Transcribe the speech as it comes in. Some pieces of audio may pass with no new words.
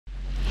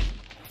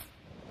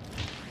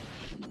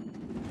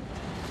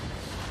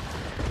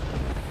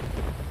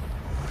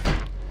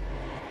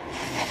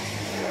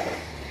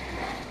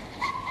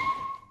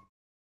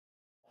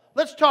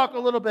Let's talk a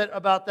little bit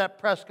about that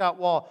Prescott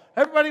wall.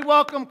 Everybody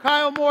welcome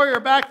Kyle Moyer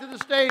back to the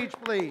stage,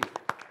 please.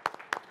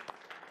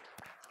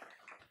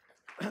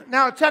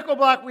 Now at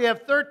Techo-Bloc, we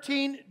have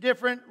 13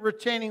 different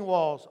retaining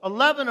walls,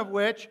 11 of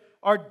which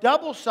are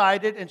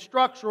double-sided and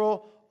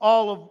structural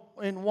all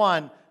in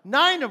one,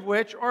 9 of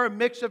which are a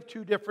mix of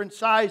 2 different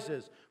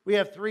sizes. We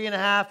have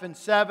 3.5 and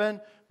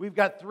 7. We've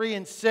got 3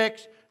 and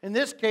 6. In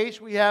this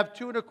case, we have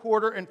 2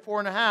 1/4 and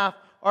 4.5,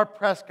 our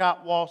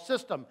Prescott wall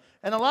system.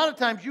 And a lot of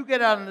times you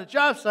get out on a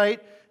job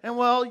site and,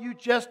 well, you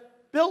just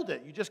build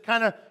it. You just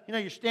kind of,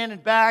 you're standing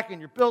back and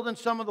you're building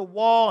some of the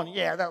wall and,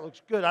 yeah, that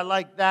looks good. I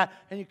like that.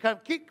 And you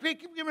keep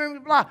giving me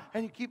blah,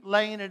 and you keep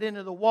laying it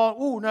into the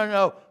wall. Ooh,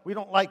 no, we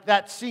don't like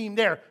that seam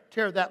there.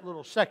 Tear that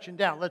little section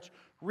down. Let's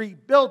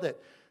rebuild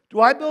it.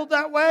 Do I build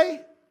that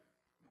way?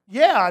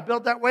 Yeah, I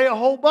built that way a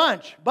whole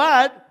bunch.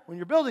 But when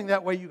you're building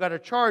that way, you got to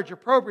charge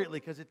appropriately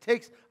because it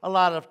takes a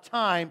lot of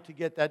time to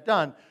get that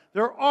done.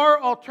 There are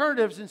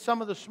alternatives in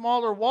some of the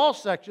smaller wall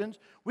sections.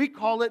 We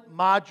call it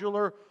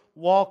modular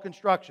wall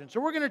construction. So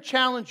we're going to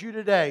challenge you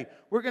today.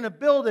 We're going to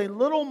build a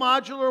little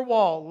modular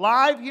wall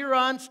live here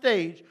on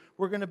stage.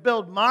 We're going to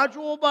build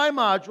module by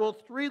module,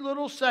 3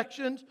 little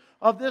sections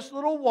of this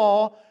little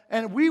wall,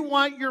 and we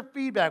want your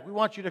feedback. We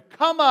want you to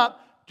come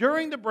up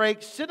during the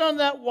break, sit on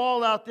that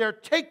wall out there,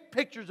 take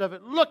pictures of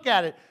it, look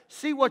at it,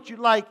 see what you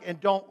like and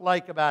don't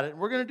like about it. And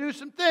we're going to do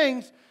some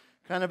things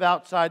kind of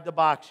outside the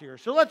box here.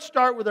 So let's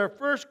start with our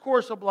first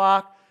course of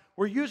block.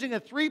 We're using a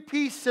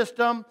 3-piece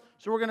system.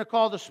 So we're going to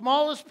call the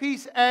smallest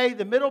piece A,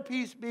 the middle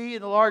piece B,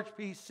 and the large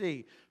piece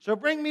C. So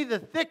bring me the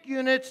thick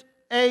units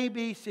A,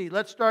 B, C.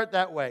 Let's start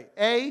that way.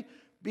 A,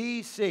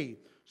 B, C.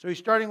 So he's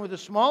starting with the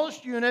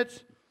smallest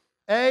units,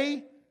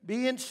 A,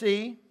 B, and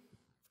C.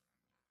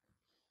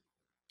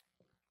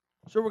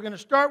 So we're going to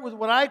start with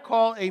what I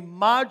call a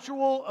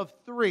module of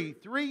 3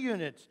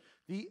 units,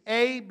 the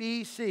A,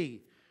 B,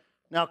 C.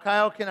 Now,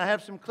 Kyle, can I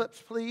have some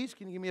clips, please?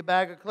 Can you give me a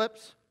bag of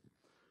clips?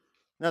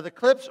 Now, the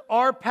clips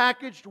are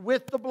packaged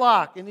with the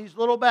block in these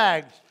little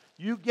bags.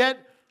 You get,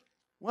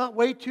 well,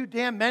 way too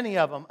damn many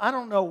of them. I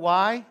don't know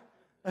why.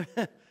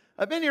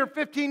 I've been here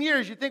 15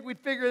 years. You'd think we'd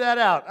figure that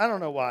out. I don't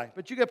know why,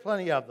 but you get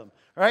plenty of them.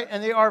 All right?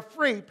 And they are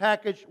free,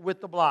 packaged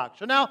with the block.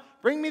 So now,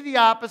 bring me the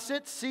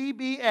opposite,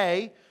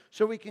 CBA,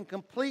 so we can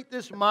complete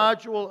this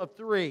module of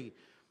 3.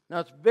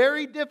 Now, it's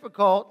very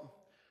difficult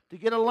to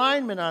get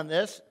alignment on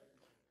this.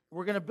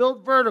 We're going to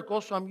build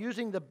vertical, so I'm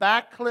using the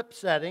back clip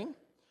setting.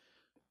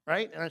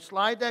 Right? And I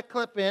slide that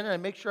clip in, and I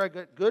make sure I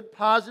get good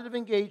positive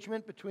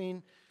engagement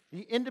between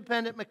the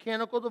independent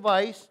mechanical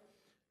device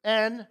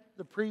and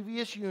the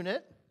previous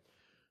unit.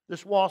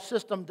 This wall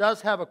system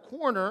does have a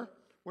corner.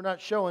 We're not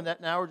showing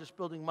that now. We're just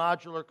building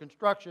modular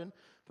construction.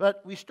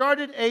 But we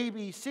started A,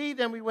 B, C,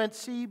 then we went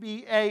C,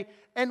 B, A,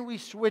 and we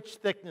switched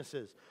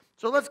thicknesses.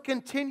 So let's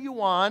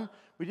continue on.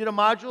 We did a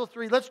module of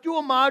 3. Let's do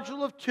a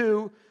module of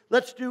 2.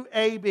 Let's do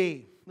A,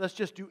 B. Let's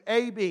just do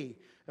A, B.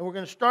 And we're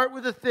going to start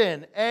with a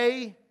thin,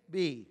 A,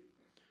 B.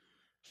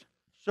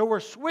 So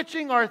we're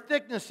switching our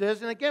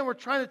thicknesses, and again, we're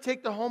trying to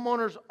take the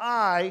homeowner's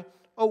eye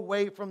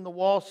away from the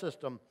wall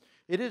system.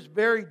 It is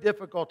very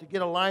difficult to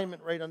get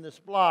alignment right on this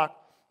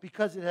block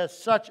because it has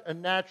such a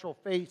natural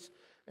face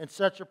and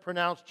such a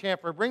pronounced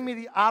chamfer. Bring me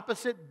the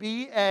opposite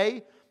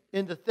BA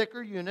in the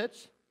thicker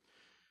units.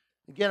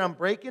 Again, I'm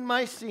breaking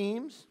my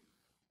seams,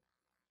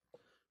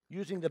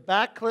 using the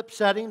back clip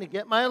setting to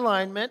get my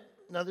alignment.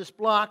 Now this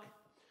block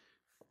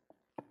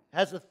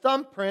has a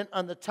thumbprint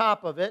on the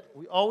top of it.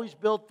 We always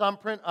build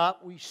thumbprint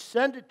up. We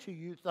send it to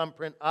you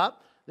thumbprint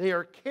up. They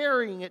are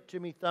carrying it to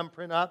me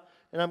thumbprint up,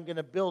 and I'm going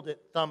to build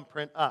it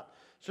thumbprint up.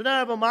 So now I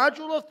have a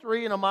module of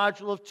 3 and a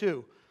module of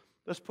 2.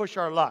 Let's push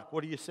our luck.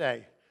 What do you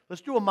say?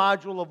 Let's do a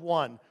module of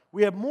 1.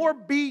 We have more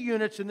B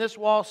units in this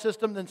wall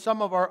system than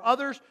some of our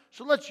others,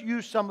 so let's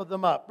use some of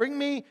them up. Bring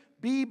me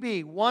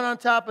BB, one on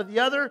top of the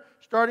other,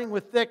 starting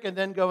with thick and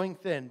then going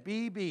thin.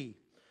 BB.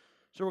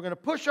 So we're going to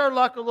push our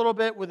luck a little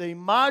bit with a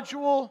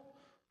module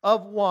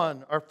of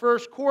 1. Our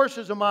first course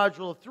is a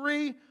module of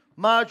 3,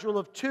 module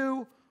of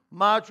 2,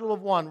 module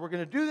of 1. We're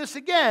going to do this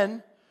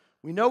again.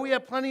 We know we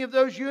have plenty of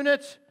those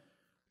units,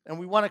 and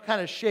we want to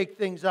kind of shake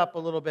things up a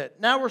little bit.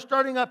 Now we're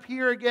starting up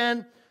here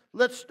again.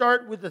 Let's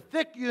start with the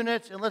thick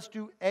units, and let's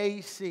do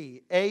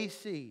AC.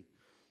 AC.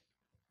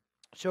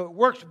 So it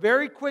works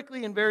very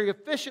quickly and very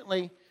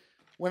efficiently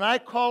when I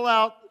call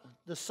out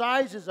the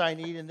sizes I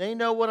need, and they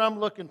know what I'm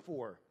looking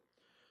for.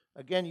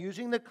 Again,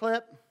 using the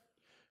clip,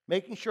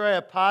 making sure I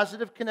have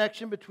positive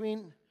connection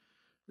between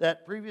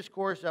that previous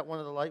course. Is that one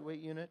of the lightweight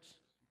units?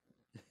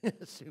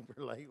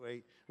 Super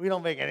lightweight. We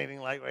don't make anything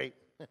lightweight.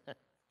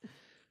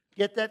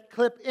 Get that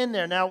clip in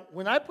there. Now,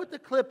 when I put the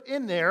clip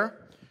in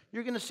there,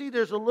 you're going to see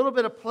there's a little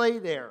bit of play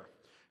there.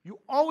 You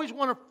always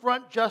want to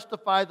front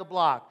justify the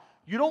block.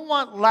 You don't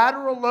want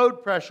lateral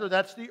load pressure,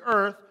 that's the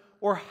earth,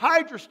 or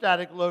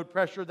hydrostatic load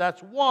pressure,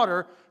 that's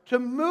water, to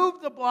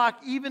move the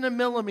block even a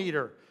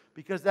millimeter,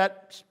 because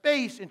that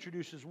space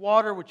introduces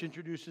water, which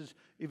introduces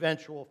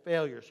eventual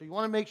failure. So you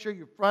want to make sure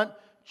you front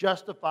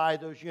justify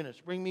those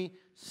units. Bring me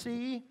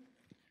C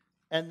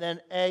and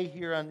then A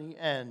here on the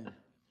end.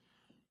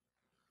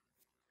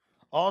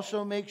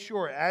 Also make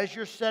sure, as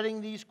you're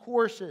setting these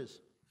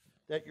courses,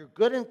 that you're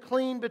good and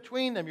clean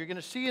between them. You're going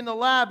to see in the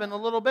lab in a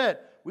little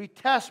bit, we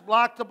test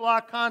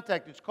block-to-block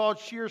contact. It's called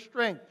shear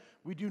strength.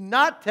 We do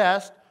not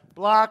test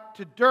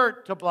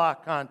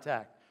block-to-dirt-to-block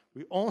contact.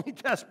 We only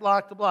test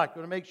block-to-block.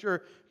 You want to make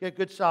sure you get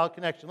good solid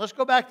connection. Let's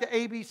go back to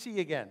ABC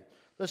again.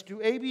 Let's do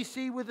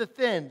ABC with the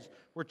thins.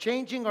 We're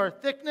changing our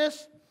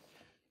thickness.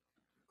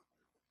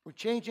 We're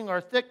changing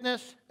our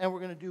thickness, and we're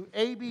going to do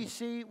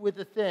ABC with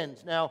the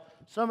thins. Now,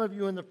 some of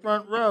you in the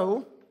front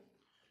row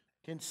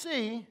can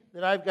see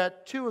that I've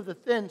got two of the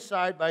thins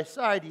side by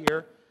side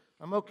here.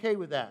 I'm okay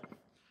with that.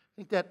 I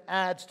think that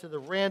adds to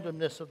the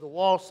randomness of the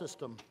wall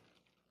system.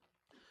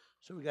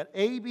 So we got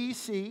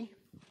ABC,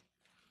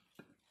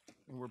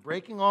 and we're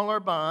breaking all our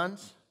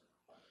bonds.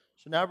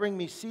 So now bring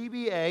me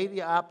CBA,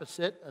 the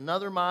opposite,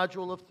 another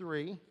module of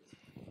 3.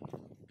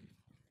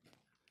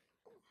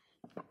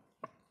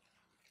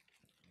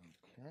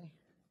 Okay.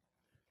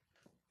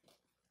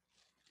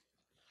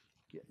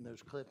 Getting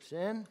those clips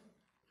in.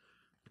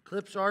 The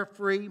clips are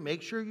free.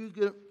 Make sure you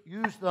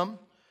use them.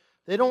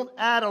 They don't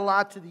add a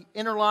lot to the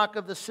interlock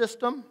of the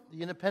system,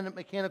 the independent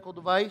mechanical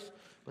device,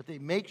 but they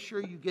make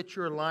sure you get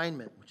your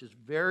alignment, which is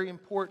very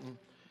important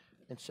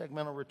in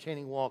segmental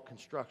retaining wall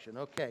construction.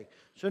 Okay,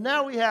 so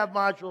now we have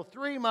module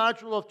 3,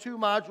 module of 2,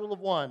 module of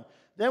 1.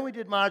 Then we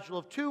did module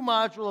of 2,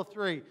 module of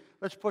 3.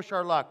 Let's push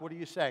our luck. What do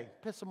you say?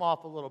 Piss them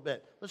off a little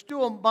bit. Let's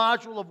do a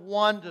module of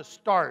 1 to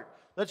start.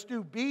 Let's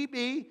do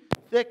BB,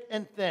 thick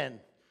and thin.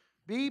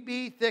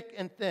 BB, thick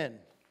and thin.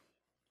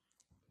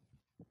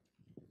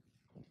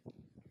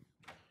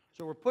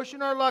 So we're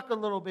pushing our luck a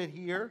little bit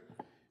here.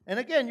 And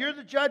again, you're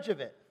the judge of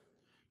it.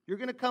 You're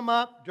going to come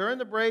up during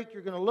the break,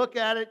 you're going to look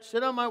at it,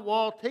 sit on my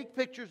wall, take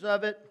pictures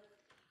of it,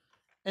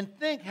 and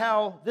think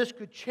how this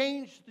could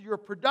change your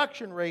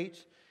production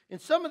rates in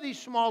some of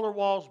these smaller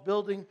walls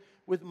building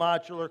with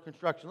modular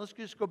construction. Let's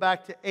just go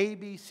back to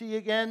ABC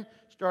again,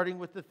 starting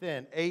with the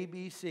thin.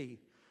 ABC.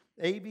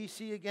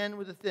 ABC again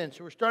with the thin.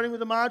 So we're starting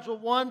with a module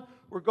of 1.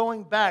 We're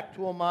going back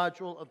to a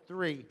module of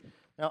 3.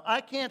 Now,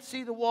 I can't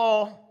see the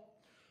wall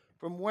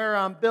from where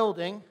I'm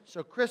building,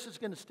 so Chris is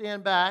going to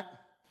stand back,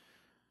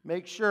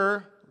 make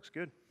sure. Looks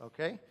good.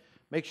 Okay.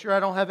 Make sure I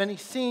don't have any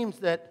seams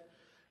that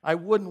I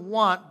wouldn't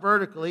want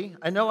vertically.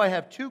 I know I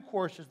have 2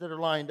 courses that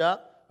are lined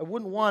up. I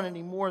wouldn't want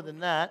any more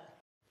than that.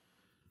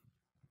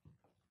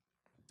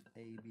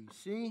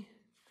 ABC.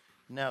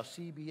 Now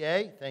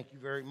CBA. Thank you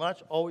very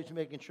much. Always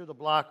making sure the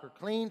block are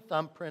clean.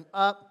 Thumbprint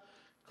up.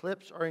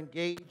 Clips are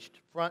engaged.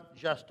 Front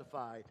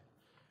justified.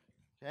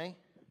 Okay.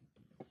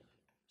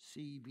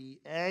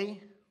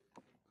 CBA.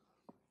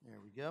 There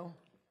we go.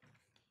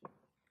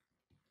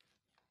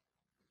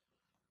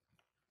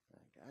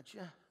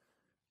 Gotcha.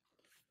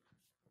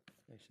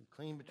 Nice and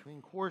clean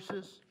between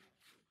courses.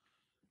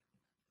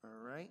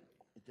 All right.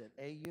 Get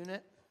that A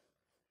unit.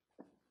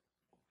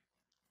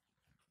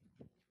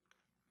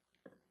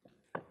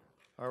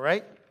 All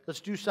right.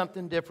 Let's do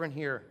something different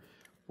here.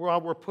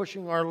 While we're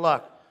pushing our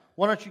luck,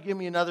 why don't you give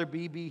me another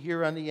BB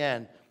here on the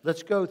end?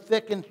 Let's go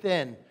thick and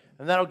thin,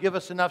 and that'll give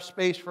us enough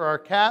space for our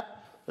cap.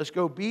 Let's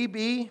go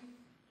BB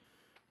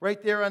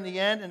right there on the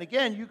end. And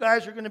again, you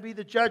guys are going to be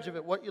the judge of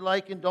it, what you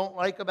like and don't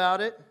like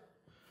about it.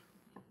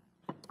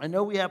 I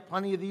know we have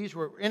plenty of these.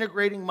 We're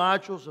integrating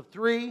modules of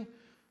 3,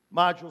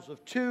 modules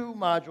of 2,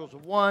 modules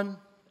of 1.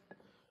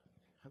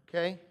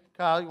 Okay,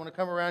 Kyle, you want to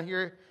come around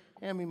here?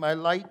 Hand me my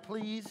light,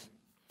 please.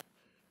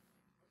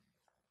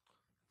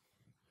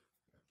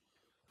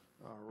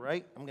 All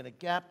right, I'm going to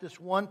gap this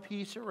one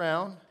piece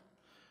around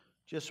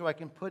just so I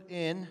can put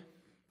in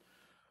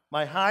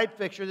my hide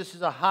fixture. This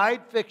is a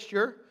hide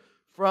fixture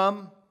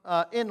from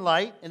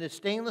Inlight, and it's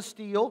stainless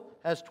steel,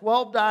 has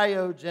 12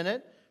 diodes in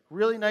it.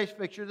 Really nice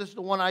fixture. This is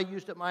the one I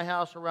used at my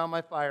house around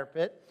my fire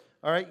pit.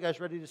 All right, you guys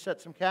ready to set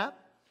some cap?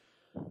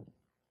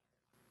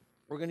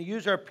 We're going to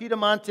use our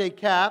Piedemonte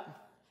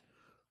cap.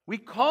 We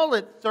call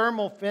it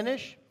thermal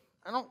finish.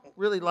 I don't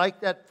really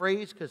like that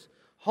phrase because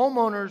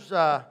homeowners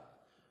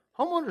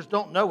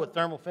don't know what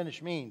thermal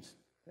finish means.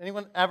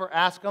 Anyone ever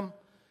ask them?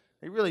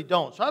 They really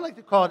don't. So I like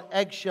to call it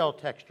eggshell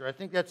texture. I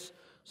think that's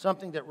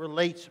something that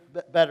relates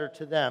better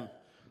to them.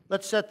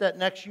 Let's set that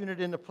next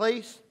unit into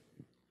place.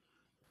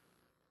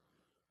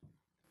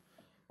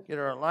 Get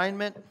our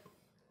alignment.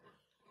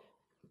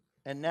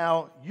 And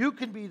now you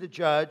can be the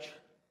judge.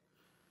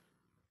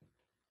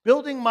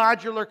 Building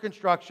modular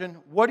construction,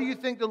 what do you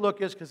think the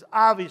look is? Because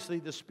obviously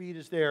the speed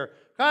is there.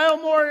 Kyle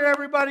Moore,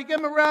 everybody, give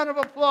him a round of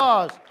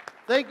applause.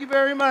 Thank you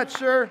very much,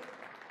 sir.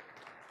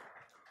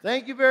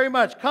 Thank you very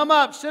much. Come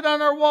up, sit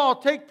on our wall,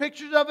 take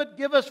pictures of it,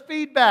 give us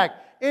feedback.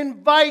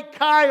 Invite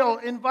Kyle,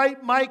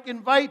 invite Mike,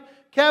 invite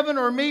Kevin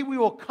or me. We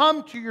will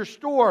come to your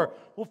store.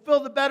 We'll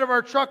fill the bed of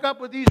our truck up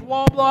with these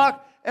wall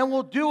blocks, and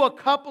we'll do a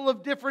couple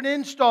of different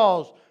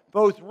installs,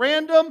 both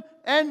random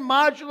and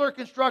modular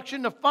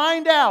construction, to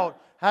find out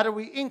how do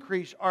we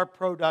increase our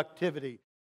productivity.